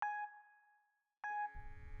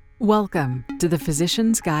Welcome to the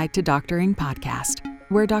Physician's Guide to Doctoring podcast,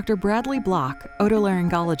 where Dr. Bradley Block,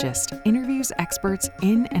 otolaryngologist, interviews experts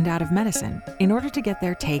in and out of medicine in order to get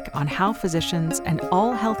their take on how physicians and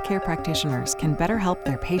all healthcare practitioners can better help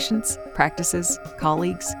their patients, practices,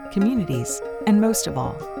 colleagues, communities, and most of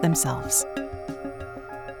all, themselves.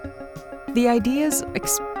 The ideas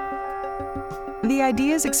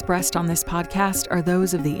expressed on this podcast are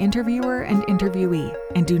those of the interviewer and interviewee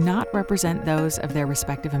and do not represent those of their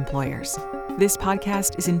respective employers. This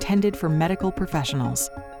podcast is intended for medical professionals.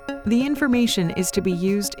 The information is to be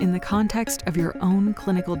used in the context of your own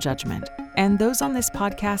clinical judgment, and those on this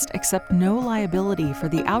podcast accept no liability for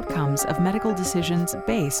the outcomes of medical decisions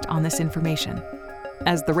based on this information.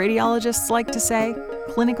 As the radiologists like to say,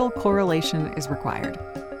 clinical correlation is required.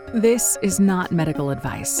 This is not medical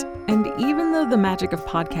advice, and even though the magic of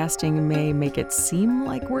podcasting may make it seem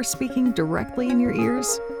like we're speaking directly in your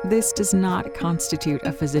ears, this does not constitute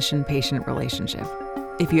a physician-patient relationship.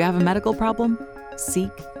 If you have a medical problem,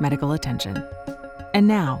 seek medical attention. And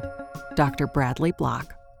now, Dr. Bradley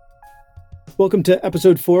Block. Welcome to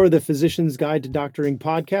episode 4 of the Physician's Guide to Doctoring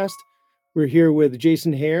podcast. We're here with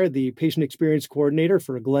Jason Hare, the Patient Experience Coordinator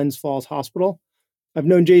for Glens Falls Hospital. I've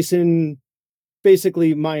known Jason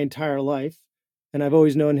basically my entire life, and I've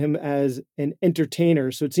always known him as an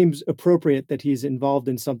entertainer, so it seems appropriate that he's involved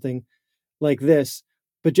in something like this.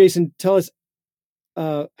 But Jason, tell us,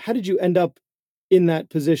 how did you end up in that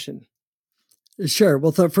position? Sure.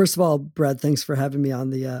 Well, first of all, Brad, thanks for having me on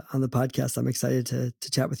the podcast. I'm excited to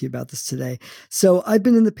chat with you about this today. So I've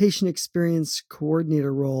been in the patient experience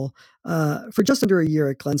coordinator role for just under a year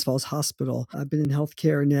at Glens Falls Hospital. I've been in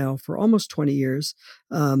healthcare now for almost 20 years.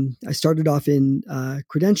 I started off in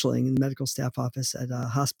credentialing in the medical staff office at a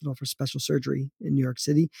hospital for special surgery in New York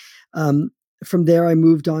City. From there, I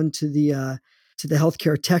moved on to the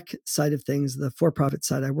healthcare tech side of things, the for-profit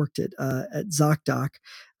side. I worked at ZocDoc.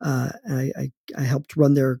 I helped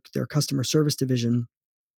run their customer service division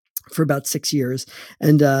for about 6 years,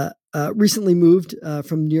 and recently moved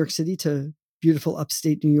from New York City to beautiful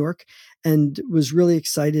upstate New York, and was really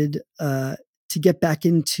excited to get back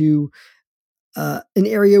into an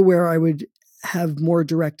area where I would have more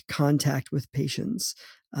direct contact with patients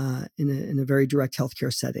in a very direct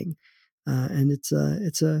healthcare setting. And it's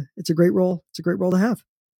a great role. It's a great role to have.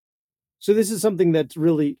 So this is something that's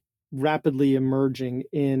really rapidly emerging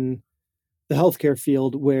in the healthcare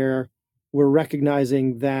field, where we're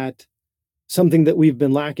recognizing that something that we've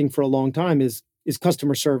been lacking for a long time is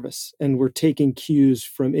customer service, and we're taking cues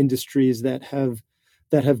from industries that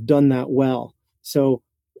have done that well. So,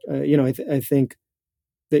 I think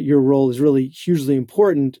that your role is really hugely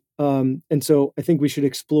important, and so I think we should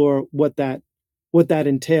explore what that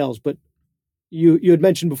entails. But you had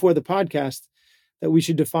mentioned before the podcast that we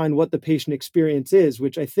should define what the patient experience is,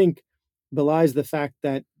 which I think belies the fact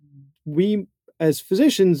that we as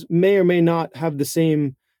physicians may or may not have the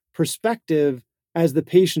same perspective as the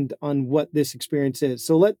patient on what this experience is.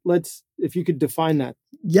 So let's if you could define that.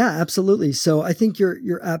 Yeah, absolutely. So I think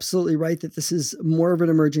you're absolutely right that this is more of an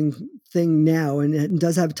emerging thing now, and it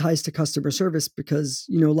does have ties to customer service because,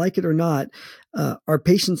 like it or not, our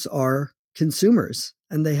patients are consumers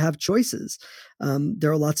and they have choices.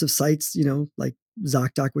 There are lots of sites, like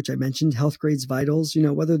ZocDoc, which I mentioned, Healthgrades Vitals,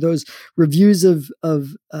 whether those reviews of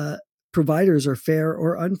providers are fair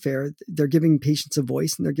or unfair, they're giving patients a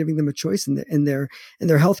voice and they're giving them a choice in their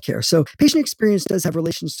healthcare. So patient experience does have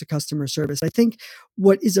relations to customer service. I think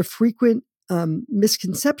what is a frequent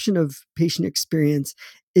misconception of patient experience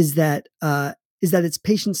is that it's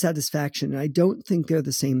patient satisfaction. And I don't think they're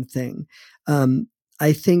the same thing.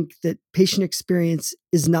 I think that patient experience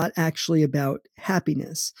is not actually about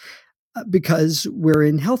happiness. Because we're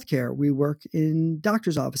in healthcare, we work in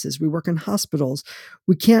doctors' offices, we work in hospitals.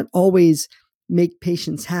 We can't always make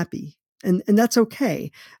patients happy, and that's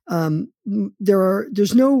okay.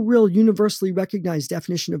 There's no real universally recognized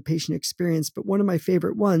definition of patient experience, but one of my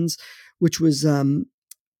favorite ones, which was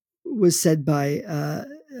said by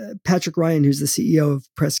Patrick Ryan, who's the CEO of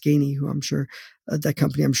Press Ganey, who I'm sure that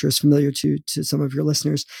company is familiar to some of your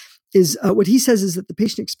listeners, is what he says is that the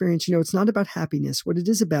patient experience, it's not about happiness. What it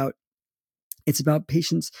is about, it's about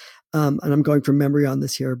patients, and I'm going from memory on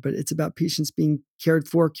this here, but it's about patients being cared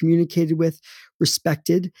for, communicated with,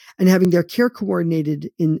 respected, and having their care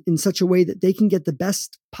coordinated in such a way that they can get the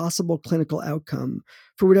best possible clinical outcome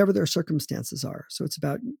for whatever their circumstances are. So it's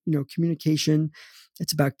about, communication,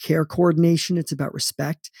 it's about care coordination, it's about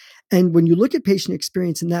respect. And when you look at patient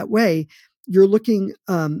experience in that way, you're looking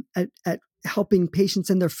at helping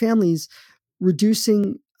patients and their families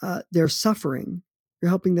reducing their suffering. You're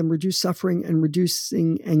helping them reduce suffering and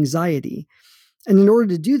reducing anxiety. And in order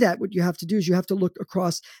to do that, what you have to do is you have to look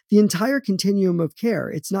across the entire continuum of care.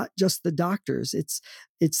 It's not just the doctors. It's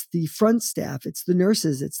the front staff. It's the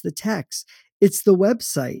nurses. It's the techs. It's the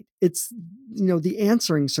website. It's, the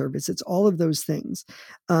answering service. It's all of those things.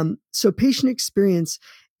 So patient experience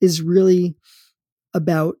is really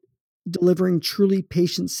about delivering truly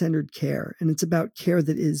patient-centered care. And it's about care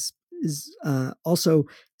that is also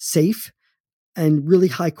safe and really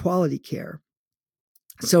high quality care.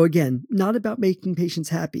 So again, not about making patients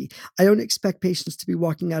happy. I don't expect patients to be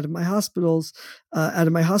walking out of my hospital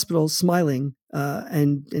smiling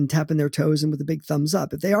and tapping their toes and with a big thumbs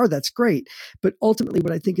up. If they are, that's great. But ultimately,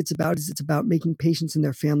 what I think it's about making patients and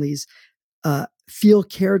their families feel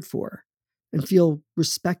cared for and feel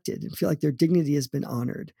respected and feel like their dignity has been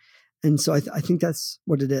honored. And so I think that's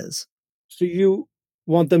what it is. So you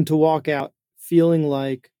want them to walk out feeling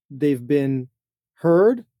like they've been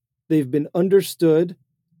heard, they've been understood,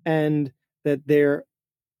 and that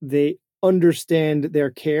they understand their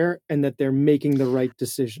care and that they're making the right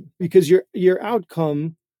decision. Because your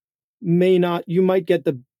outcome you might get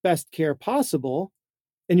the best care possible,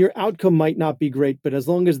 and your outcome might not be great, but as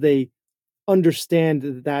long as they understand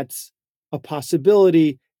that that's a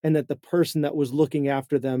possibility and that the person that was looking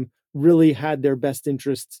after them really had their best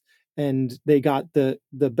interests and they got the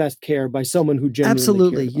best care by someone who genuinely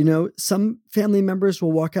Absolutely. cared about them. Some family members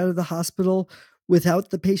will walk out of the hospital without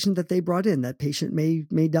the patient that they brought in. That patient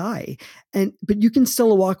may die. But you can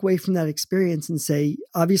still walk away from that experience and say,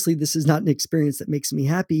 obviously, this is not an experience that makes me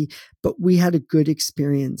happy, but we had a good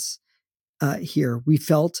experience here. We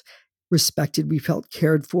felt respected. We felt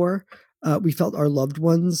cared for. We felt our loved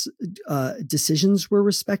ones' decisions were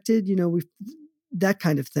respected. That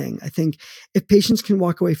kind of thing. I think if patients can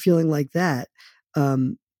walk away feeling like that,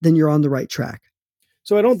 then you're on the right track.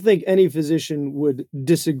 So I don't think any physician would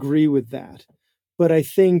disagree with that. But I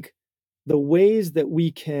think the ways that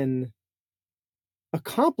we can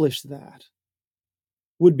accomplish that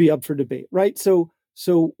would be up for debate, right? So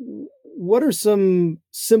what are some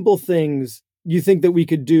simple things you think that we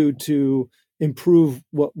could do to improve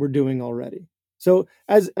what we're doing already? So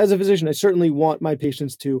as a physician, I certainly want my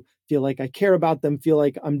patients to feel like I care about them, feel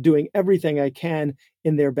like I'm doing everything I can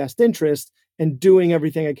in their best interest and doing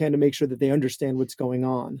everything I can to make sure that they understand what's going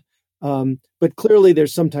on. But clearly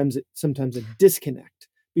there's sometimes a disconnect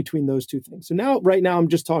between those two things. So right now, I'm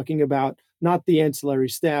just talking about not the ancillary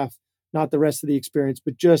staff, not the rest of the experience,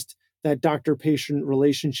 but just that doctor-patient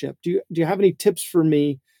relationship. Do you have any tips for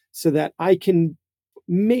me so that I can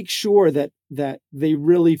make sure that they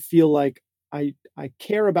really feel like I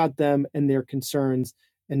care about them and their concerns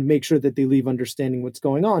and make sure that they leave understanding what's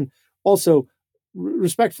going on? Also,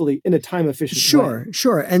 respectfully, in a time efficient way.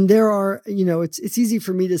 Sure. And there are, it's easy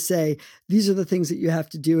for me to say, these are the things that you have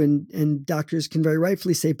to do. And doctors can very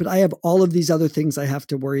rightfully say, but I have all of these other things I have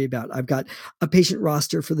to worry about. I've got a patient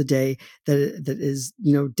roster for the day that is,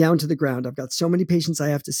 down to the ground. I've got so many patients I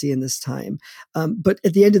have to see in this time. But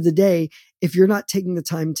at the end of the day, if you're not taking the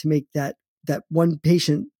time to make that one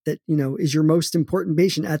patient that, is your most important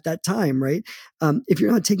patient at that time, right? If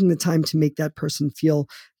you're not taking the time to make that person feel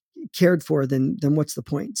cared for, then what's the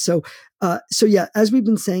point? So yeah, as we've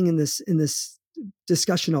been saying in this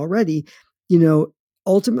discussion already,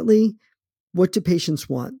 ultimately, what do patients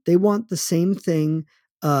want? They want the same thing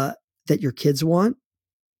that your kids want,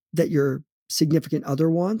 that your significant other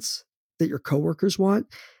wants, that your coworkers want,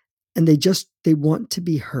 and they want to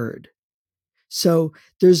be heard. So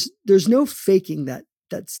there's no faking that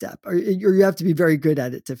step, or you have to be very good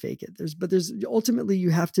at it to fake it. But ultimately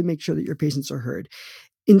you have to make sure that your patients are heard.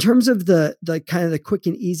 In terms of the kind of the quick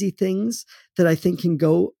and easy things that I think can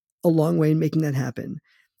go a long way in making that happen.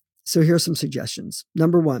 So here are some suggestions.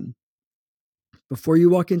 Number one, before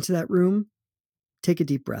you walk into that room, take a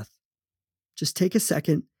deep breath. Just take a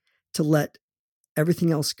second to let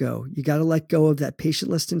everything else go. You got to let go of that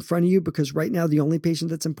patient list in front of you, because right now the only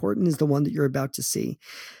patient that's important is the one that you're about to see.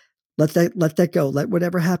 Let that go. Let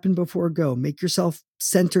whatever happened before go. Make yourself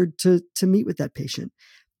centered to meet with that patient.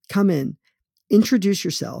 Come in. Introduce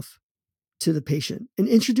yourself to the patient and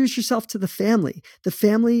introduce yourself to the family. The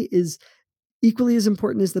family is equally as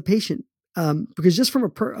important as the patient, because just from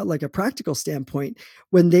a practical standpoint,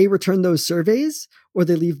 when they return those surveys or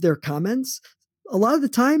they leave their comments, a lot of the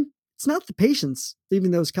time it's not the patients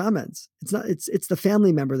leaving those comments. It's the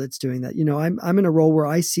family member that's doing that. I'm in a role where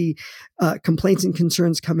I see complaints and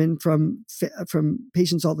concerns come in from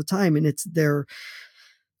patients all the time, and it's their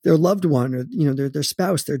loved one, or their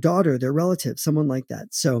spouse, their daughter, their relative, someone like that.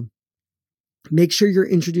 So make sure you're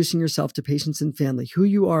introducing yourself to patients and family, who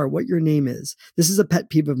you are, what your name is. This is a pet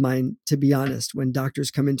peeve of mine, to be honest, when doctors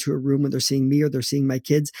come into a room when they're seeing me or they're seeing my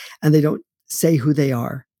kids and they don't say who they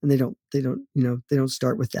are, and they don't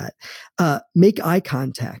start with that. Make eye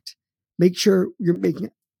contact. Make sure you're making.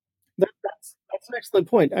 That's an excellent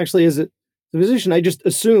point. Actually, as a physician, I just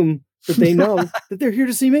assume that they know that they're here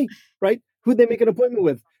to see me, right? Who'd they make an appointment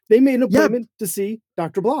with? They made an appointment to see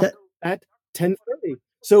Dr. Block at 10:30.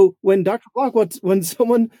 So when Dr. Block, when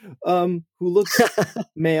someone who looks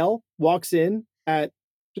male walks in at,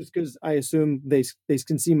 just because I assume they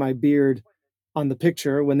can see my beard on the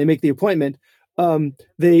picture when they make the appointment,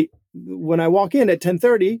 when I walk in at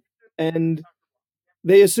 10:30, and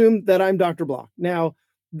they assume that I'm Dr. Block. Now,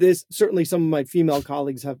 this certainly some of my female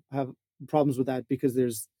colleagues have problems with that, because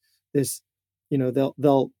there's this,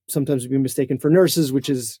 they'll sometimes be mistaken for nurses, which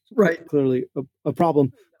is clearly a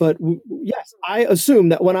problem. But yes, I assume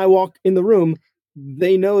that when I walk in the room,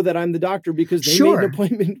 they know that I'm the doctor because they made an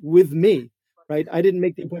appointment with me, right? I didn't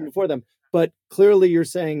make the appointment for them. But clearly you're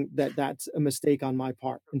saying that that's a mistake on my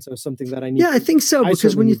part. And so something that I need. Yeah, I think so.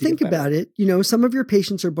 Because when you think about it, some of your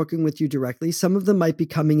patients are booking with you directly. Some of them might be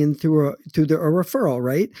coming in through a referral,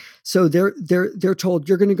 right? So they're told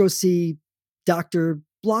you're going to go see Dr.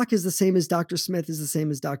 Block is the same as Dr. Smith is the same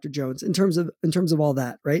as Dr. Jones in terms of all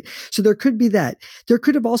that, right? So there could be that. There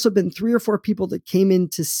could have also been 3 or 4 people that came in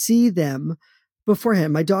to see them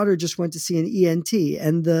beforehand. My daughter just went to see an ENT,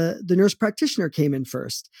 and the nurse practitioner came in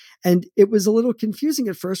first. And it was a little confusing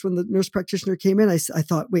at first when the nurse practitioner came in. I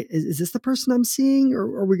thought, wait, is this the person I'm seeing, or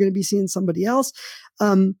are we going to be seeing somebody else?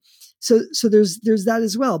 So there's that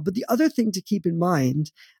as well. But the other thing to keep in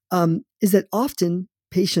mind is that often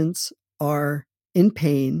patients are in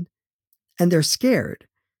pain and they're scared.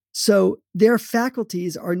 So their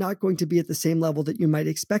faculties are not going to be at the same level that you might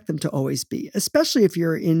expect them to always be, especially if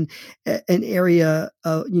you're in an area,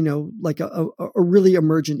 like a really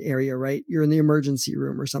emergent area, right? You're in the emergency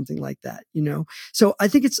room or something like that, So I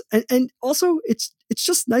think and also it's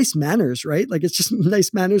just nice manners, right? Like it's just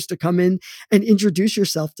nice manners to come in and introduce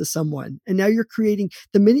yourself to someone. And now you're creating,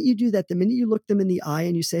 the minute you do that, the minute you look them in the eye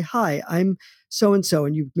and you say, "Hi, I'm so-and-so,"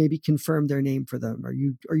 and you maybe confirm their name for them. Are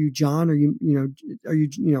you John? Are you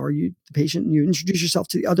the patient? And you introduce yourself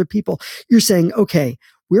to the other people. You're saying, okay,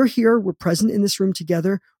 we're here. We're present in this room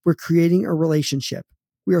together. We're creating a relationship.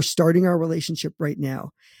 We are starting our relationship right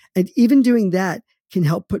now. And even doing that can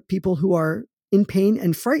help put people who are in pain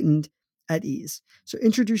and frightened at ease. So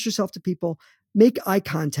introduce yourself to people, make eye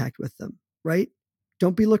contact with them, right?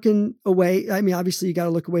 Don't be looking away. I mean, obviously you got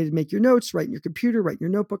to look away to make your notes, write in your computer, write in your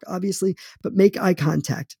notebook, obviously, but make eye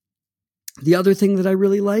contact. The other thing that I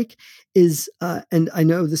really like is, and I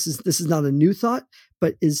know this is not a new thought,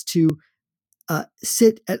 but is to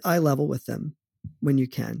sit at eye level with them when you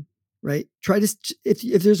can, right? Try to,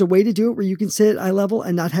 if there's a way to do it where you can sit at eye level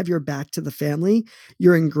and not have your back to the family,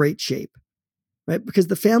 you're in great shape, right? Because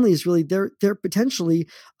the family is really, they're potentially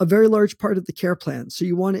a very large part of the care plan. So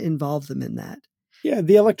you want to involve them in that. Yeah,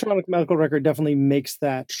 the electronic medical record definitely makes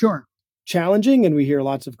that challenging, and we hear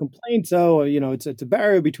lots of complaints. Oh, it's a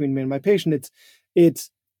barrier between me and my patient.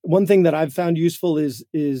 It's one thing that I've found useful is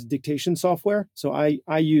dictation software. So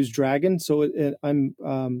I use Dragon. So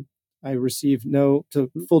I receive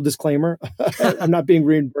full disclaimer. I'm not being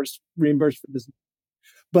reimbursed for this,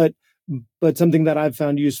 but something that I've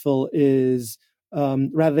found useful is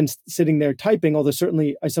rather than sitting there typing, although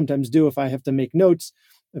certainly I sometimes do if I have to make notes,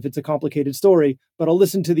 if it's a complicated story, but I'll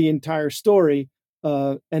listen to the entire story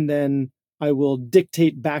and then I will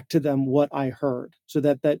dictate back to them what I heard, so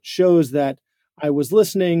that shows that I was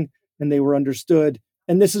listening and they were understood.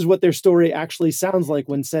 And this is what their story actually sounds like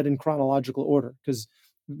when said in chronological order. Because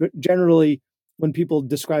generally, when people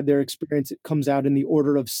describe their experience, it comes out in the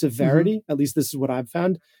order of severity. Mm-hmm. At least this is what I've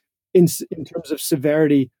found in terms of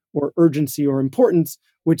severity or urgency or importance,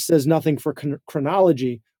 which says nothing for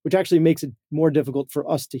chronology, which actually makes it more difficult for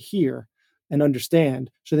us to hear and understand.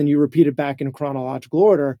 So then you repeat it back in chronological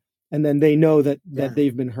order, and then they know that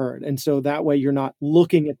they've been heard. And so that way you're not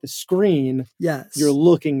looking at the screen, you're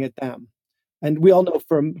looking at them. And we all know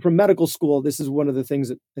from medical school, this is one of the things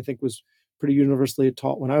that I think was pretty universally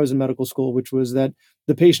taught when I was in medical school, which was that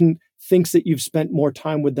the patient thinks that you've spent more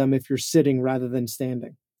time with them if you're sitting rather than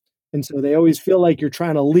standing. And so they always feel like you're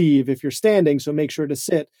trying to leave if you're standing, so make sure to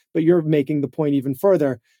sit. But you're making the point even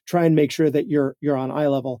further. Try and make sure that you're on eye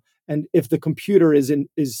level. And if the computer is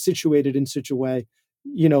situated in such a way,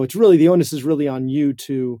 it's really, the onus is really on you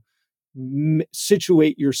to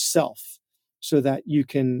situate yourself so that you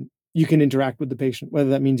can interact with the patient, whether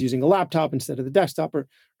that means using a laptop instead of the desktop, or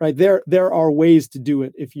right there are ways to do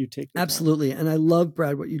it if you take the absolutely time. And I love,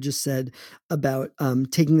 Brad, what you just said about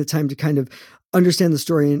taking the time to kind of understand the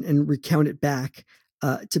story and recount it back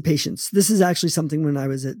to patients. This is actually something when I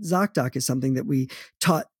was at ZocDoc is something that we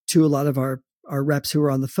taught to a lot of our reps who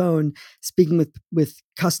are on the phone speaking with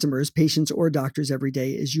customers, patients or doctors every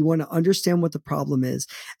day, is you want to understand what the problem is.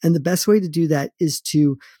 And the best way to do that is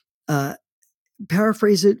to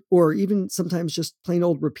paraphrase it, or even sometimes just plain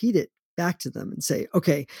old repeat it back to them and say,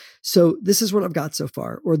 okay, so this is what I've got so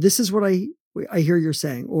far, or this is what I hear you're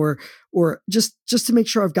saying, or just to make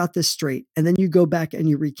sure I've got this straight. And then you go back and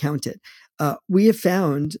you recount it. We have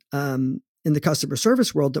found in the customer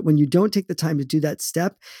service world that when you don't take the time to do that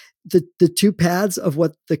step, the two paths of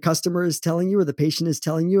what the customer is telling you or the patient is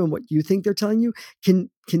telling you and what you think they're telling you can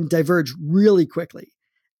diverge really quickly.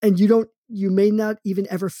 And you may not even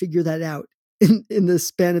ever figure that out in the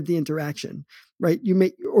span of the interaction, right? You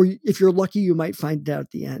may, or if you're lucky, you might find it out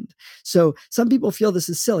at the end. So some people feel this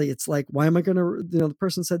is silly. It's like, why am I going to, the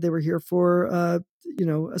person said they were here for, a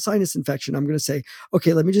sinus infection. I'm going to say,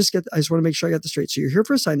 okay, I just want to make sure I got this straight. So you're here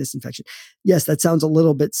for a sinus infection. Yes, that sounds a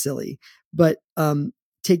little bit silly, but,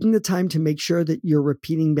 taking the time to make sure that you're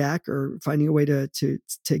repeating back or finding a way to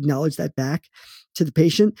acknowledge that back to the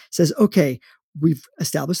patient says, okay, we've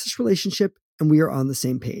established this relationship and we are on the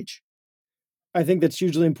same page. I think that's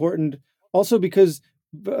hugely important also because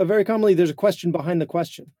very commonly there's a question behind the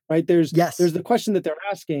question, right? There's the question that they're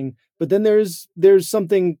asking, but then there's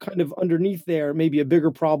something kind of underneath there, maybe a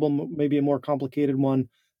bigger problem, maybe a more complicated one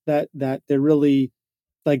that they're really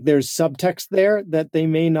like, there's subtext there that they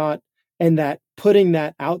may not, and that putting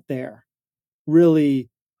that out there really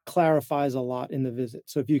clarifies a lot in the visit.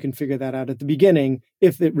 So if you can figure that out at the beginning,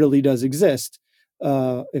 if it really does exist,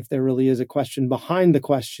 if there really is a question behind the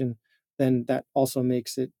question, then that also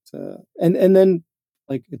makes it, and then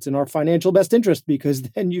like it's in our financial best interest, because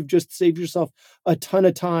then you've just saved yourself a ton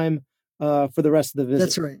of time for the rest of the visit.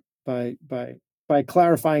 That's right. By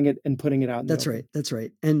clarifying it and putting it out. That's right. That's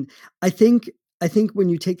right. And I think when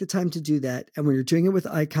you take the time to do that, and when you're doing it with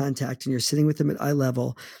eye contact and you're sitting with them at eye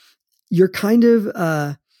level, you're kind of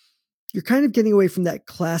getting away from that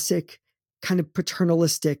classic kind of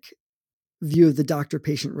paternalistic view of the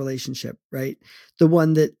doctor-patient relationship, right? The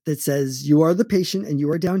one that says you are the patient and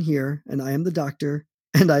you are down here and I am the doctor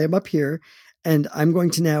and I am up here and I'm going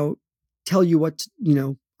to now tell you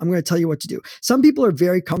I'm going to tell you what to do. Some people are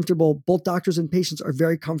very comfortable, both doctors and patients are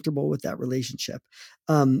very comfortable with that relationship.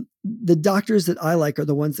 The doctors that I like are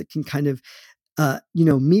the ones that can kind of,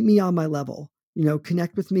 meet me on my level,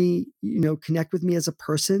 connect with me as a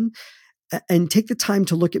person, and take the time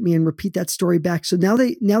to look at me and repeat that story back. So now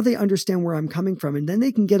they understand where I'm coming from, and then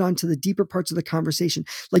they can get onto the deeper parts of the conversation.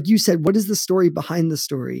 Like you said, what is the story behind the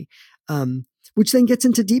story? Which then gets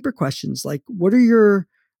into deeper questions like, what are your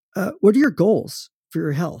goals for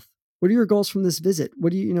your health? What are your goals from this visit?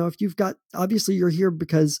 What do if you've got, obviously you're here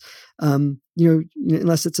because,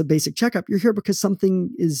 unless it's a basic checkup, you're here because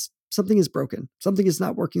something is broken. Something is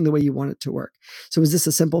not working the way you want it to work. So is this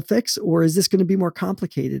a simple fix, or is this going to be more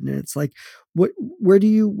complicated? And it's like, where do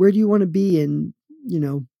you want to be in,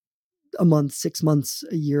 a month, 6 months,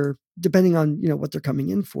 a year, depending on, what they're coming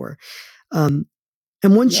in for. And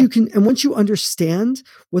once you understand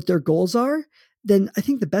what their goals are, then I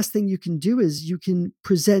think the best thing you can do is you can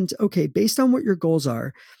present, okay, based on what your goals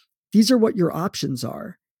are, these are what your options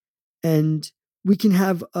are. And we can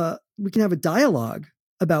have a dialogue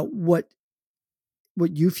about what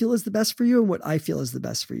you feel is the best for you and what I feel is the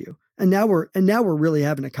best for you. And now we're really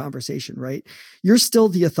having a conversation, right? You're still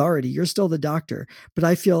the authority. You're still the doctor, but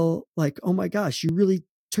I feel like, oh my gosh, you really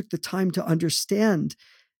took the time to understand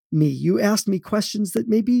me. You asked me questions that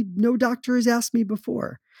maybe no doctor has asked me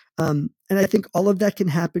before. And I think all of that can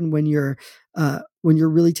happen when you're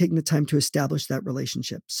really taking the time to establish that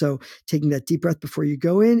relationship. So taking that deep breath before you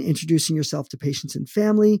go in, introducing yourself to patients and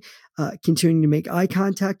family, continuing to make eye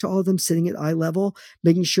contact to all of them, sitting at eye level,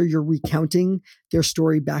 making sure you're recounting their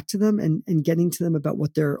story back to them and getting to them about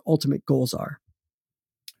what their ultimate goals are.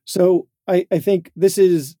 So I think this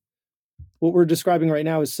is what we're describing right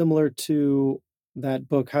now is similar to that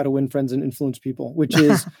book, How to Win Friends and Influence People, which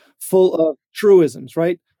is full of truisms,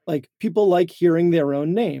 right? Like people like hearing their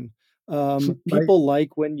own name. People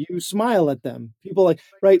like when you smile at them. People like,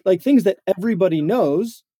 right? Like things that everybody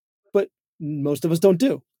knows, but most of us don't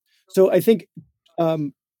do. So I think,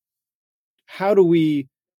 how do we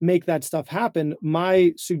make that stuff happen?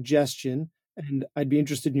 My suggestion, and I'd be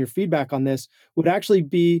interested in your feedback on this, would actually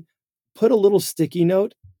be put a little sticky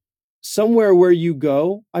note somewhere where you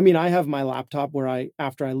go. I mean, I have my laptop where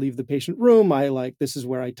after I leave the patient room, this is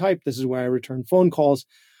where I type, this is where I return phone calls.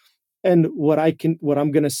 And what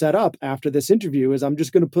I'm going to set up after this interview is I'm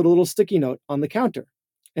just going to put a little sticky note on the counter,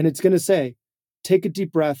 and it's going to say, take a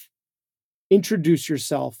deep breath, introduce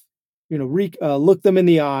yourself, look them in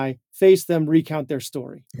the eye, face them, recount their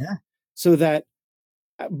story. Yeah. So that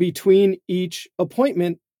between each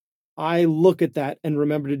appointment, I look at that and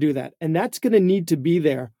remember to do that. And that's going to need to be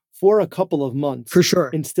there for a couple of months. For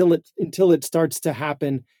sure. Until it starts to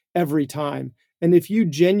happen every time. And if you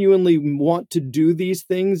genuinely want to do these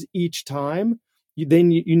things each time, you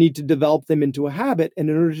need to develop them into a habit. And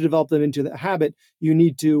in order to develop them into the habit, you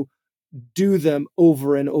need to do them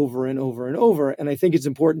over and over and over and over. And I think it's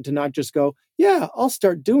important to not just go, yeah, I'll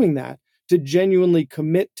start doing that, to genuinely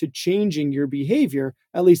commit to changing your behavior.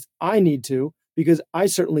 At least I need to, because I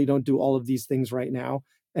certainly don't do all of these things right now.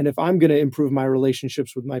 And if I'm going to improve my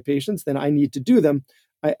relationships with my patients, then I need to do them.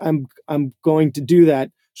 I'm going to do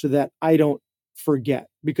that so that I don't forget,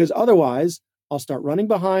 because otherwise I'll start running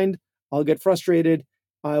behind. I'll get frustrated.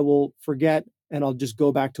 I will forget, and I'll just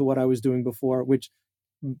go back to what I was doing before, which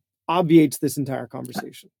obviates this entire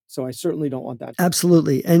conversation. So I certainly don't want that.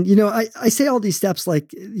 Absolutely. And, I say all these steps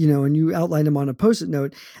like, and you outline them on a Post-it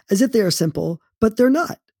note as if they are simple, but they're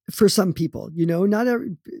not for some people.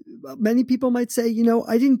 Many people might say,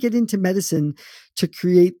 I didn't get into medicine to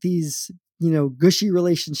create these, gushy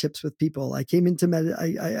relationships with people. I came into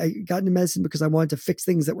I got into medicine because I wanted to fix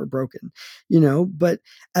things that were broken, but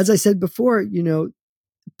as I said before,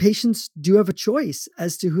 patients do have a choice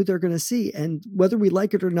as to who they're going to see. And whether we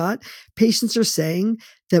like it or not, patients are saying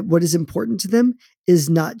that what is important to them is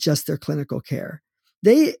not just their clinical care.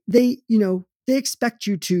 They expect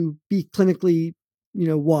you to be clinically,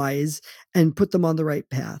 wise and put them on the right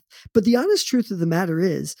path. But the honest truth of the matter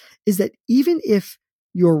is that even if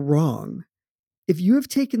you're wrong, if you have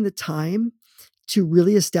taken the time to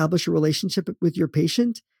really establish a relationship with your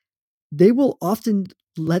patient, they will often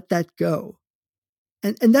let that go.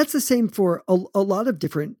 And that's the same for a lot of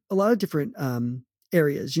different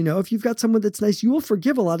areas. If you've got someone that's nice, you will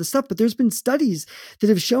forgive a lot of stuff. But there's been studies that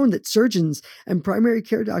have shown that surgeons and primary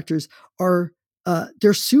care doctors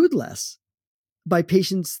they're sued less by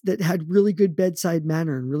patients that had really good bedside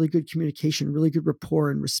manner and really good communication, really good rapport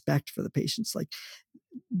and respect for the patients. Like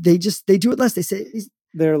they do it less. They say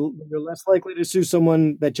they're less likely to sue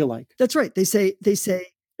someone that you like. That's right. They say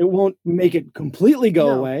it won't make it completely go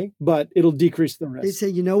away, but it'll decrease the risk. They say,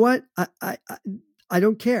 you know what? I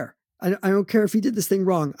don't care. I don't care if he did this thing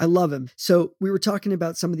wrong. I love him. So we were talking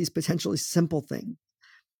about some of these potentially simple things,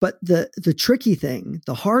 but the tricky thing,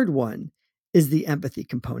 the hard one, is the empathy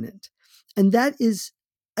component. And that is,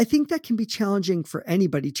 I think that can be challenging for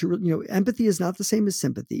anybody to, empathy is not the same as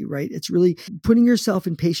sympathy, right? It's really putting yourself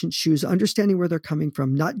in patients' shoes, understanding where they're coming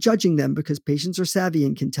from, not judging them, because patients are savvy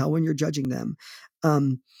and can tell when you're judging them.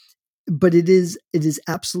 But it is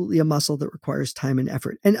absolutely a muscle that requires time and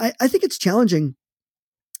effort. And I think it's challenging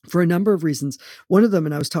for a number of reasons. One of them,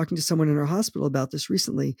 and I was talking to someone in our hospital about this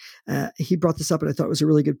recently, he brought this up and I thought it was a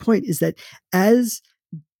really good point, is that as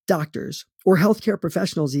doctors or healthcare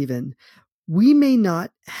professionals even, we may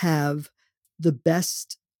not have the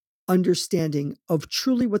best understanding of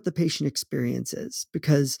truly what the patient experience is,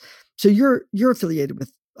 because so you're affiliated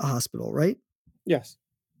with a hospital, right? Yes.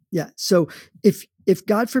 Yeah. So if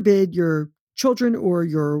God forbid your children or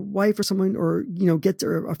your wife or someone or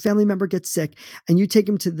a family member gets sick and you take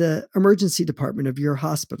them to the emergency department of your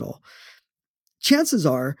hospital, chances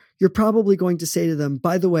are you're probably going to say to them,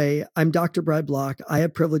 by the way, I'm Dr. Brad Block. I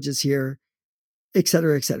have privileges here, et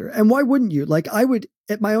cetera, et cetera. And why wouldn't you? Like I would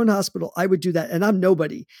at my own hospital, I would do that, and I'm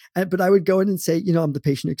nobody, but I would go in and say, I'm the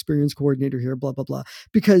patient experience coordinator here, blah, blah, blah.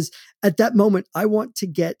 Because at that moment, I want to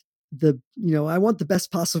get I want the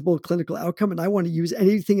best possible clinical outcome, and I want to use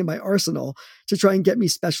anything in my arsenal to try and get me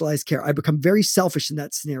specialized care. I become very selfish in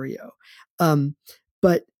that scenario.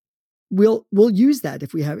 But we'll use that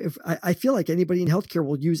if I feel like anybody in healthcare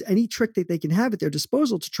will use any trick that they can have at their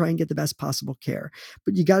disposal to try and get the best possible care.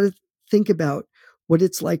 But you got to think about what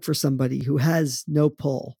it's like for somebody who has no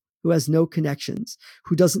pull, who has no connections,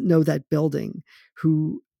 who doesn't know that building,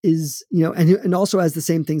 who is, and also has the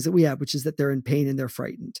same things that we have, which is that they're in pain and they're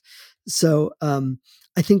frightened. So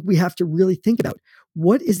I think we have to really think about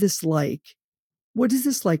what is this like? What is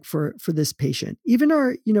this like for this patient? Even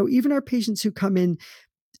our patients who come in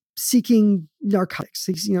seeking narcotics,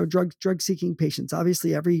 drug seeking patients.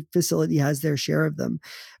 Obviously, every facility has their share of them,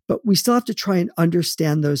 but we still have to try and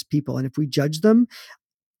understand those people. And if we judge them,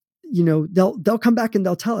 they'll come back and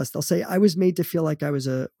they'll tell us. They'll say, "I was made to feel like I was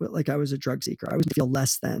a drug seeker. I was made to feel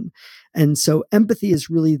less than." And so, empathy is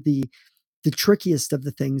really the trickiest of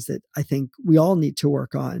the things that I think we all need to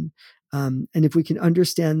work on. And if we can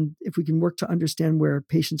work to understand where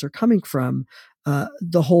patients are coming from,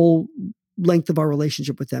 the whole length of our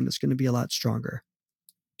relationship with them is going to be a lot stronger.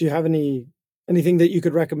 Do you have anything that you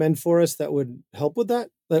could recommend for us that would help with that?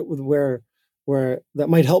 Where that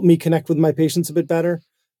might help me connect with my patients a bit better,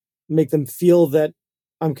 make them feel that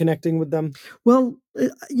I'm connecting with them? Well,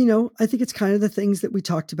 I think it's kind of the things that we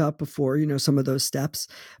talked about before, some of those steps.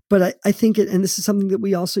 But I think and this is something that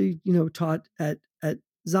we also, taught at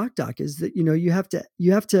ZocDoc, is that,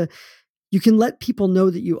 you can let people know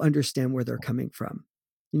that you understand where they're coming from.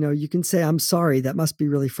 You can say, I'm sorry, that must be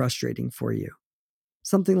really frustrating for you.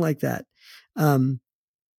 Something like that. I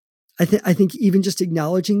think even just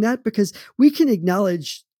acknowledging that, because we can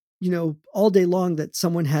acknowledge, all day long that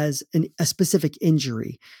someone has a specific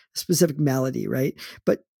injury, a specific malady, right?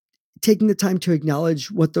 But taking the time to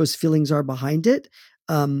acknowledge what those feelings are behind it,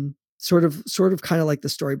 sort of kind of like the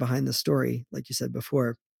story behind the story, like you said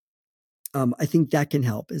before. I think that can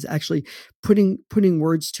help, is actually putting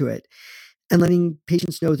words to it and letting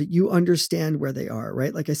patients know that you understand where they are,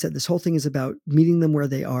 right? Like I said, this whole thing is about meeting them where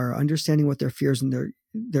they are, understanding what their fears and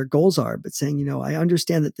their goals are, but saying, I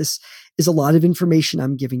understand that this is a lot of information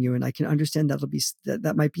I'm giving you, and I can understand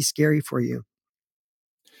that might be scary for you.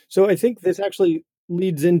 So I think this actually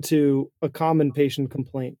leads into a common patient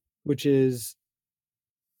complaint, which is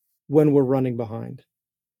when we're running behind.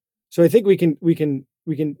 So I think we can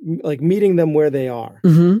like meeting them where they are.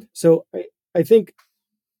 Mm-hmm. So I think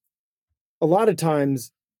a lot of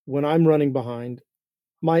times when I'm running behind,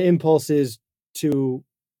 my impulse is to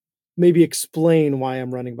maybe explain why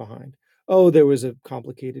I'm running behind. Oh, there was a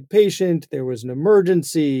complicated patient, there was an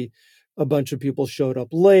emergency, a bunch of people showed up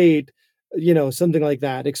late, something like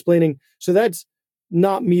that, explaining. So that's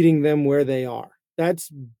not meeting them where they are.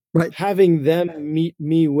 That's right. Having them meet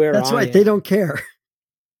me where that's I right. am. They don't care.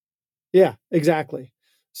 Yeah, exactly.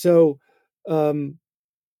 So,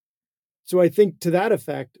 so I think to that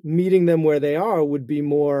effect, meeting them where they are would be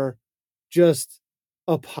more just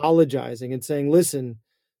apologizing and saying, listen,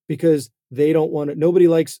 because they don't want to, nobody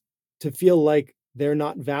likes to feel like they're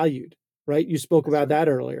not valued, right? You spoke about that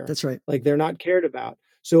earlier. That's right. Like they're not cared about.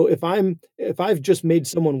 So if I've just made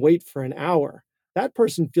someone wait for an hour, that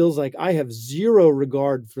person feels like I have zero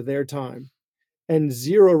regard for their time and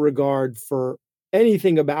zero regard for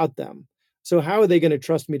anything about them. So how are they going to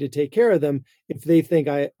trust me to take care of them if they think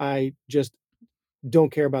I just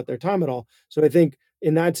don't care about their time at all? So I think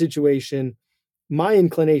in that situation, my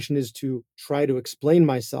inclination is to try to explain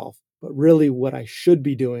myself, but really what I should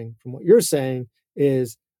be doing from what you're saying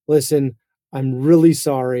is, listen, I'm really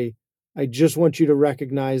sorry. I just want you to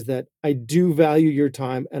recognize that I do value your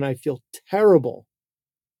time, and I feel terrible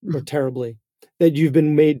or terribly that you've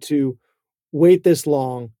been made to wait this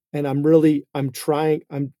long. And I'm trying,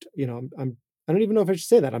 I don't even know if I should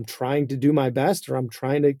say that. I'm trying to do my best, or I'm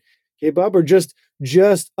trying to keep up, or just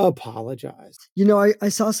apologize. I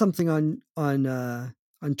saw something on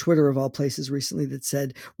Twitter of all places recently that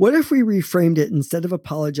said, what if we reframed it, instead of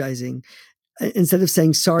apologizing, instead of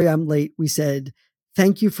saying, sorry, I'm late, we said,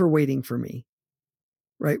 thank you for waiting for me.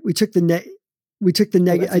 Right. We took the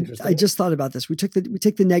negative. I just thought about this. We take the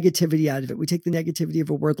negativity out of it. We take the negativity of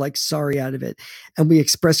a word like sorry out of it, and we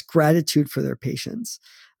express gratitude for their patience.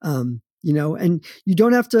 And you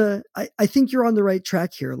don't have to, I think you're on the right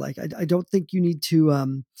track here. Like, I don't think you need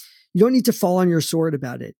to, you don't need to fall on your sword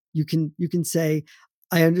about it. You can say,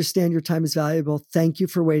 I understand your time is valuable. Thank you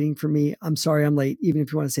for waiting for me. I'm sorry I'm late. Even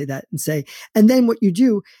if you want to say that, and then what you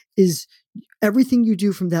do is everything you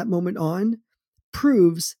do from that moment on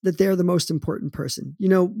proves that they're the most important person.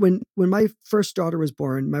 When my first daughter was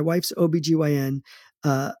born, my wife's OBGYN,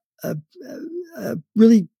 a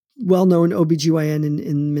really well-known OBGYN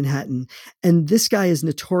in Manhattan. And this guy is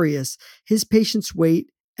notorious. His patients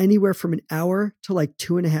wait anywhere from an hour to like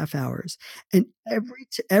 2.5 hours. And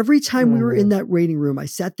every time we were in that waiting room, I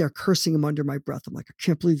sat there cursing him under my breath. I'm like, I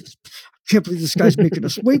can't believe this guy's making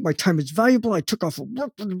us wait. My time is valuable. I took off of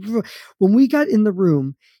work. When we got in the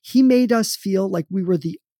room, he made us feel like we were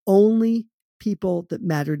the only people that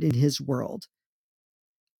mattered in his world.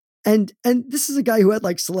 And this is a guy who had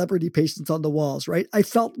like celebrity patients on the walls, right?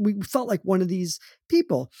 We felt like one of these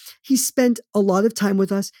people. He spent a lot of time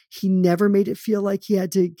with us. He never made it feel like he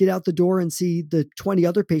had to get out the door and see the 20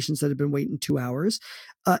 other patients that had been waiting 2 hours.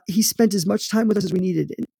 He spent as much time with us as we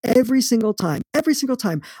needed. And every single time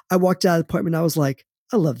I walked out of the appointment, I was like,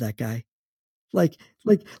 I love that guy. Like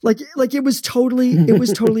it was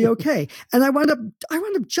totally okay. And I wound up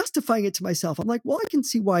justifying it to myself. I'm like, well, I can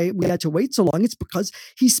see why we had to wait so long. It's because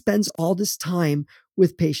he spends all this time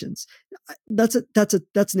with patients. That's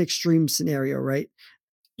an extreme scenario, right?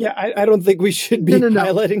 Yeah, I don't think we should be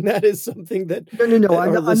highlighting that as something that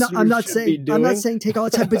I'm not saying take all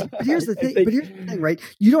the time. But here's the thing. Right?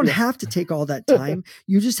 You don't have to take all that time.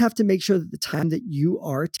 You just have to make sure that the time that you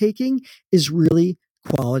are taking is really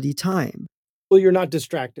quality time. Well, you're not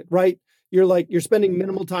distracted, right? You're spending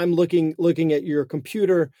minimal time looking at your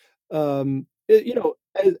computer.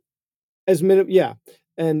 as, as minimum, yeah.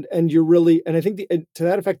 And you're really, and I think to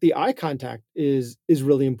that effect, the eye contact is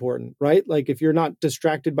really important, right? Like if you're not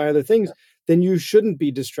distracted by other things, then you shouldn't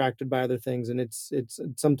be distracted by other things. And it's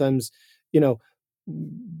sometimes,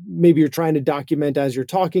 maybe you're trying to document as you're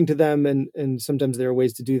talking to them, and sometimes there are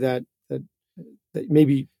ways to do that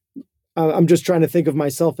maybe I'm just trying to think of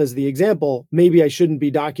myself as the example. Maybe I shouldn't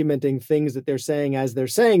be documenting things that they're saying as they're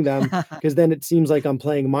saying them, because then it seems like I'm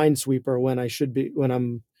playing Minesweeper when I should be, when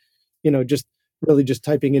I'm, just really just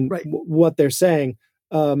typing in Right. what they're saying.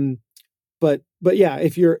 But yeah,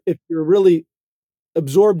 if you're really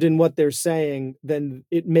absorbed in what they're saying, then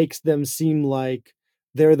it makes them seem like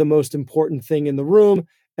they're the most important thing in the room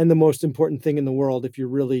and the most important thing in the world, if you're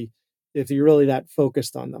really that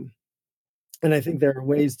focused on them. And I think there are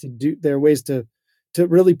ways to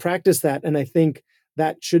really practice that. And I think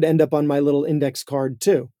that should end up on my little index card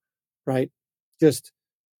too, right? Just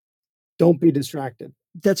don't be distracted.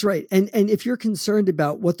 That's right. And if you're concerned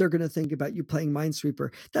about what they're going to think about you playing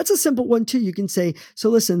Minesweeper, that's a simple one too. You can say, so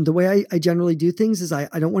listen, the way I generally do things is I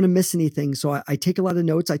don't want to miss anything. So I take a lot of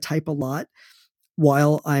notes. I type a lot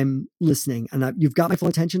while I'm listening, and you've got my full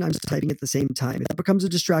attention. I'm just typing at the same time. If that becomes a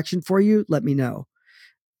distraction for you, let me know.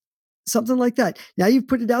 Something like that. Now you've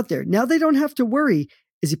put it out there. Now they don't have to worry.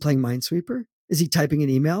 Is he playing Minesweeper? Is he typing an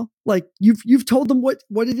email? Like you've told them what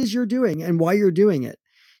it is you're doing and why you're doing it.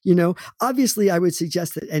 Obviously I would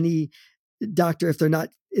suggest that any doctor, if they're not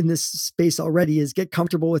in this space already, is get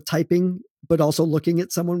comfortable with typing, but also looking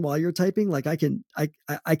at someone while you're typing. Like I can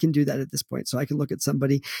do that at this point. So I can look at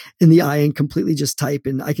somebody in the eye and completely just type,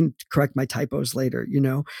 and I can correct my typos later,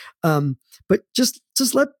 but just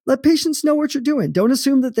let patients know what you're doing. Don't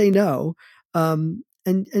assume that they know. And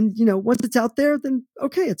once it's out there, then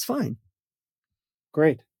okay, it's fine.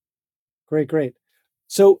 Great.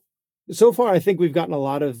 So far, I think we've gotten a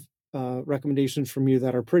lot of recommendations from you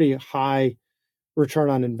that are pretty high return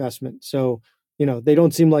on investment. So, they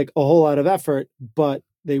don't seem like a whole lot of effort, but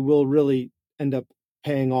they will really end up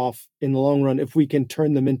paying off in the long run if we can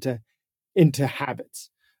turn them into habits.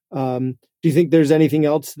 Do you think there's anything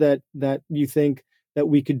else that you think that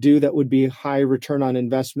we could do that would be high return on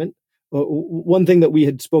investment? One thing that we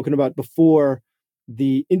had spoken about before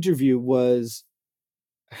the interview was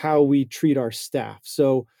how we treat our staff.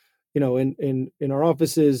 So, in our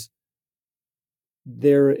offices,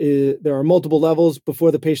 there are multiple levels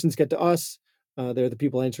before the patients get to us. There are the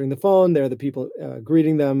people answering the phone. There are the people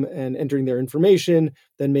greeting them and entering their information.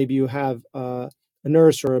 Then maybe you have a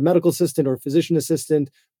nurse or a medical assistant or a physician assistant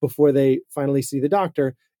before they finally see the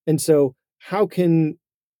doctor. And so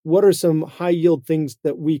what are some high yield things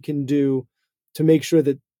that we can do to make sure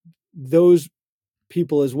that those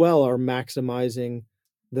people as well are maximizing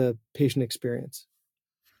the patient experience?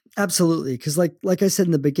 Absolutely. Because like I said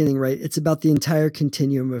in the beginning, right, it's about the entire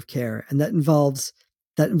continuum of care, and that involves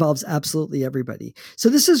absolutely everybody. So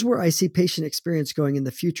this is where I see patient experience going in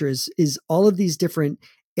the future is all of these different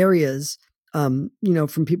areas, from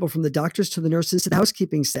people, from the doctors to the nurses to the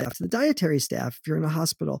housekeeping staff to the dietary staff, if you're in a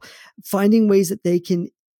hospital, finding ways that they can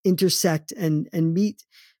intersect and meet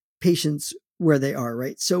patients where they are,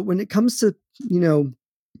 right? So when it comes to,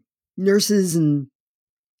 nurses and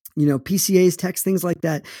PCAs, techs, things like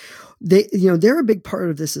that, they're a big part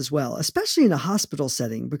of this as well, especially in a hospital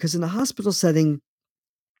setting, because in a hospital setting,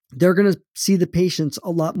 they're going to see the patients a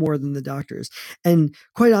lot more than the doctors. And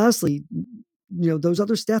quite honestly, those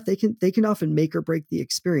other staff, they can often make or break the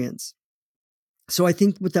experience. So I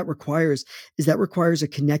think what that requires a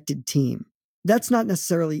connected team. That's not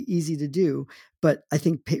necessarily easy to do, but I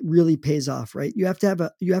think really pays off, right? You have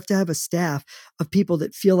to have a staff of people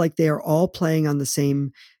that feel like they are all playing on the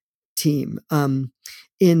same team.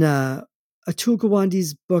 In Atul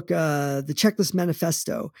Gawande's book, The Checklist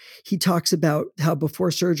Manifesto, he talks about how before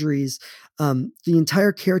surgeries, the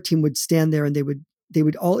entire care team would stand there and they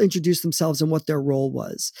would all introduce themselves and what their role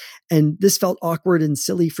was. And this felt awkward and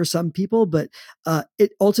silly for some people, but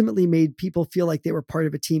it ultimately made people feel like they were part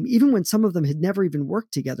of a team, even when some of them had never even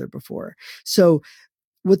worked together before. So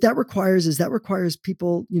what that requires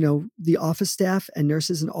people, the office staff and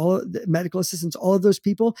nurses and all of the medical assistants, all of those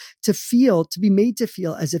people to be made to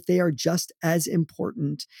feel as if they are just as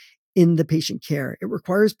important in the patient care. It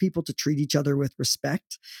requires people to treat each other with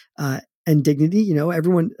respect and dignity.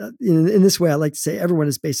 Everyone in this way, I like to say everyone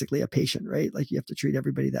is basically a patient, right? Like you have to treat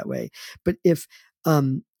everybody that way. But if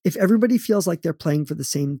everybody feels like they're playing for the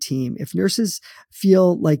same team, if nurses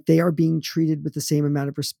feel like they are being treated with the same amount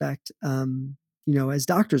of respect, as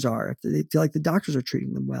doctors are, if they feel like the doctors are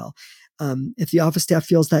treating them well, if the office staff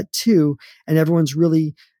feels that too, and everyone's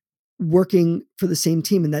really working for the same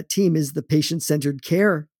team, and that team is the patient-centered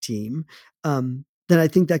care team, then I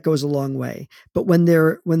think that goes a long way. But when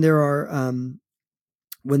there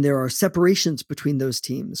are separations between those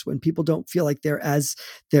teams, when people don't feel like they're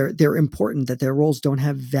important, that their roles don't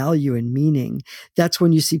have value and meaning, that's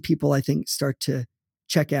when you see people, I think, start to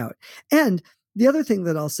check out. And the other thing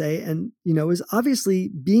that I'll say, and, is obviously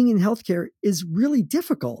being in healthcare is really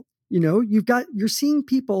difficult. You're seeing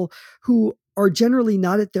people who are generally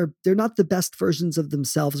they're not the best versions of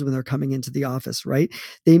themselves when they're coming into the office, right?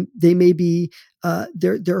 They may be,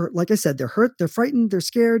 they're like I said, they're hurt, they're frightened, they're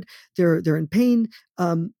scared, they're in pain.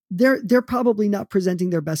 They're probably not presenting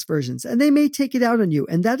their best versions, and they may take it out on you.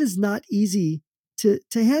 And that is not easy to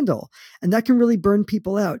handle. And that can really burn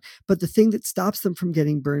people out. But the thing that stops them from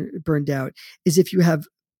getting burned out is if you have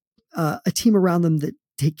a team around them that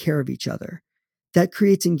take care of each other. That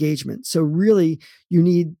creates engagement. So really you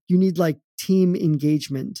need like team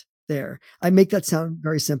engagement there. I make that sound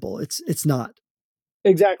very simple. It's not.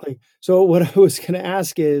 Exactly. So what I was going to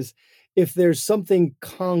ask is if there's something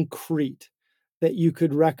concrete that you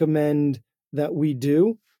could recommend that we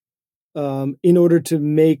do in order to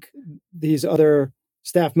make these other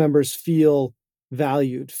staff members feel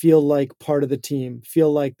valued, feel like part of the team,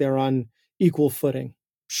 feel like they're on equal footing.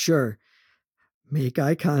 Sure. Make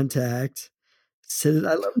eye contact.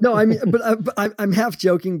 No, I mean, but I'm half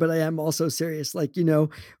joking, but I am also serious. Like, if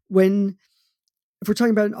we're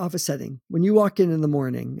talking about an office setting, when you walk in the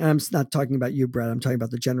morning, and I'm not talking about you, Brett, I'm talking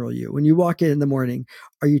about the general you. When you walk in the morning,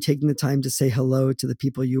 are you taking the time to say hello to the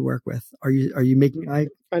people you work with? Are you making eye?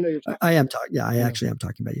 I know you're talking. I am talking. Yeah, I actually am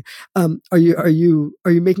talking about you.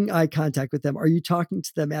 Are you making eye contact with them? Are you talking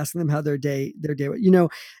to them, asking them how their day?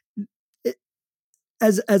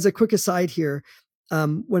 As a quick aside here,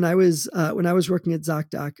 when I was working at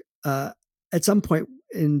ZocDoc, at some point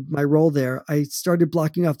in my role there, I started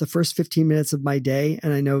blocking off the first 15 minutes of my day.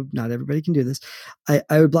 And I know not everybody can do this.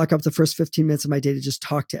 I would block off the first 15 minutes of my day to just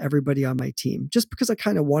talk to everybody on my team, just because I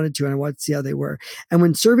kind of wanted to, and I wanted to see how they were. And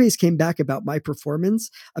when surveys came back about my performance,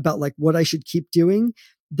 about like what I should keep doing,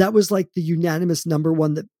 that was like the unanimous number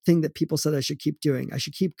one thing that people said I should keep doing. I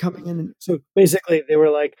should keep coming in. And so basically they were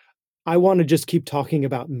like, I want to just keep talking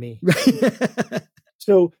about me.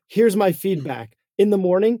 So here's my feedback. In the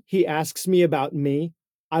morning, he asks me about me.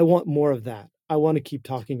 I want more of that. I want to keep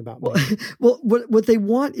talking about me. Well, what they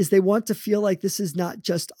want is they want to feel like this is not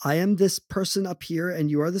just, I am this person up here and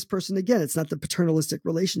you are this person again. It's not the paternalistic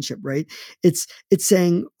relationship, right? It's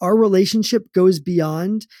saying our relationship goes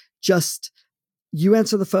beyond just you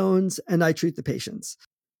answer the phones and I treat the patients.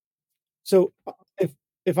 So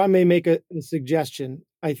if I may make a suggestion,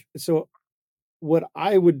 so what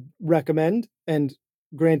I would recommend, and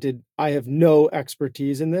granted, I have no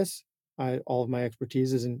expertise in this. All of my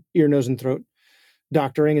expertise is in ear, nose, and throat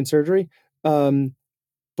doctoring and surgery. But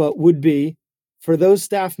would be for those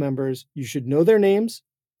staff members, you should know their names.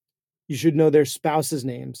 You should know their spouses'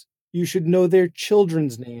 names. You should know their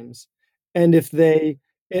children's names. And if they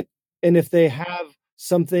have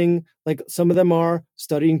something, like some of them are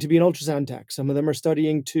studying to be an ultrasound tech, some of them are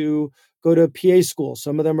studying to go to PA school,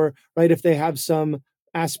 some of them are, right, if they have some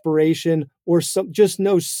aspiration or just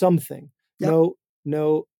know something. Yep.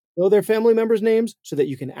 Know their family members' names so that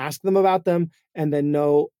you can ask them about them, and then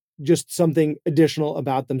know just something additional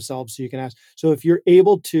about themselves so you can ask. So if you're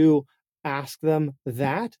able to ask them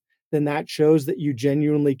that, then that shows that you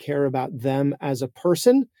genuinely care about them as a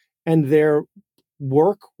person, and their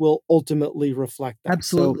work will ultimately reflect that.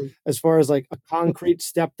 Absolutely. So as far as like a concrete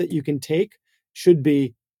step that you can take should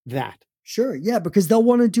be that. Sure. Yeah. Because they'll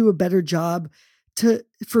want to do a better job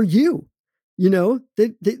for you. They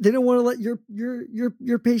don't want to let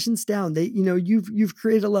your patients down. You've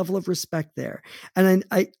created a level of respect there. And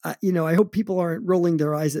I hope people aren't rolling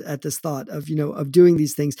their eyes at this thought of doing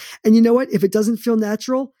these things. And you know what, if it doesn't feel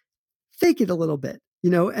natural, fake it a little bit,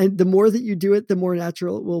 and the more that you do it, the more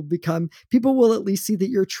natural it will become. People will at least see that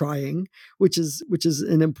you're trying, which is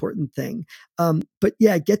an important thing. But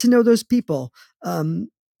yeah, get to know those people.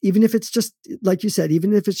 Even if it's just, like you said,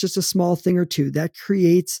 even if it's just a small thing or two, that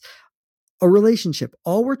creates a relationship.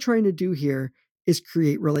 All we're trying to do here is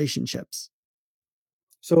create relationships.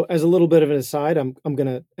 So as a little bit of an aside, I'm going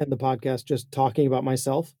to end the podcast just talking about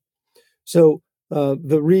myself. So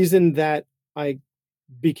the reason that I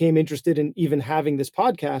became interested in even having this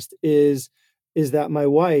podcast is that my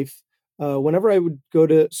wife, whenever I would go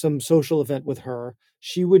to some social event with her,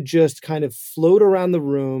 she would just kind of float around the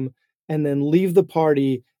room and then leave the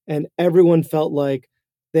party, and everyone felt like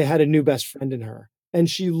they had a new best friend in her. And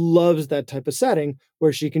she loves that type of setting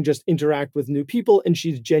where she can just interact with new people, and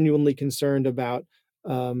she's genuinely concerned about,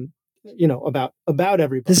 about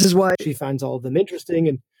everybody. This is why she finds all of them interesting.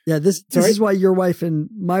 And yeah, this is why your wife and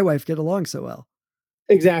my wife get along so well.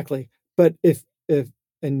 Exactly. But if,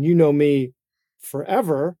 and you know me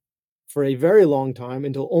forever, for a very long time,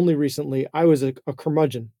 until only recently, I was a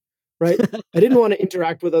curmudgeon, right? I didn't want to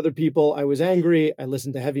interact with other people. I was angry. I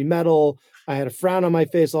listened to heavy metal. I had a frown on my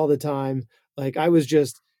face all the time. Like I was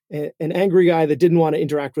just an angry guy that didn't want to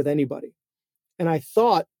interact with anybody. And I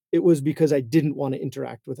thought it was because I didn't want to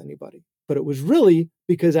interact with anybody, but it was really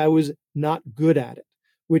because I was not good at it,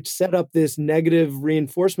 which set up this negative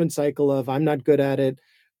reinforcement cycle of I'm not good at it,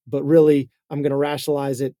 but really I'm going to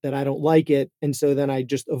rationalize it that I don't like it. And so then I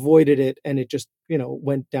just avoided it and it just,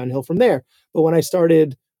 went downhill from there. But when I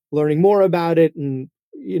started learning more about it and,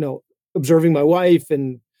 observing my wife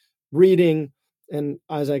and reading, and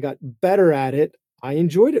as I got better at it, I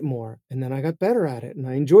enjoyed it more. And then I got better at it and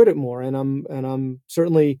I enjoyed it more. And I'm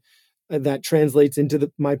certainly that translates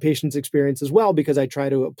into my patient's experience as well, because I try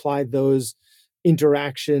to apply those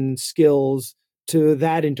interaction skills to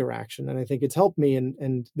that interaction. And I think it's helped me.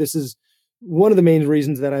 And this is one of the main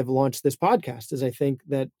reasons that I've launched this podcast is I think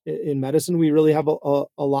that in medicine, we really have a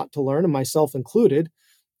lot to learn, and myself included,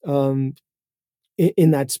 in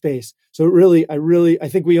that space. So I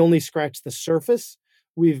think we only scratched the surface.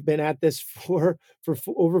 We've been at this for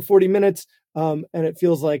over 40 minutes. And it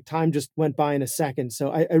feels like time just went by in a second. So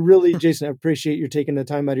I really, Jason, I appreciate you taking the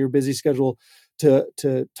time out of your busy schedule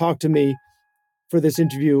to talk to me for this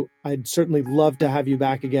interview. I'd certainly love to have you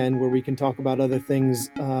back again where we can talk about other things,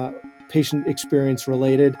 patient experience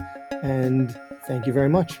related. And thank you very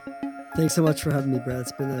much. Thanks so much for having me, Brad.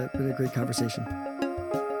 It's been a great conversation.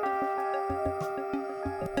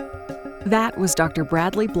 That was Dr.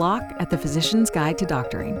 Bradley Block at the Physician's Guide to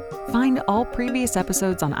Doctoring. Find all previous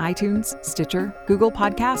episodes on iTunes, Stitcher, Google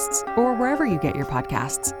Podcasts, or wherever you get your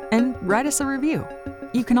podcasts, and write us a review.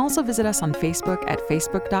 You can also visit us on Facebook at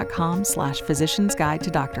facebook.com/Physician's Guide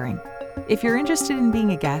to Doctoring. If you're interested in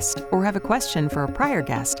being a guest or have a question for a prior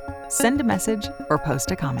guest, send a message or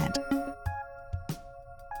post a comment.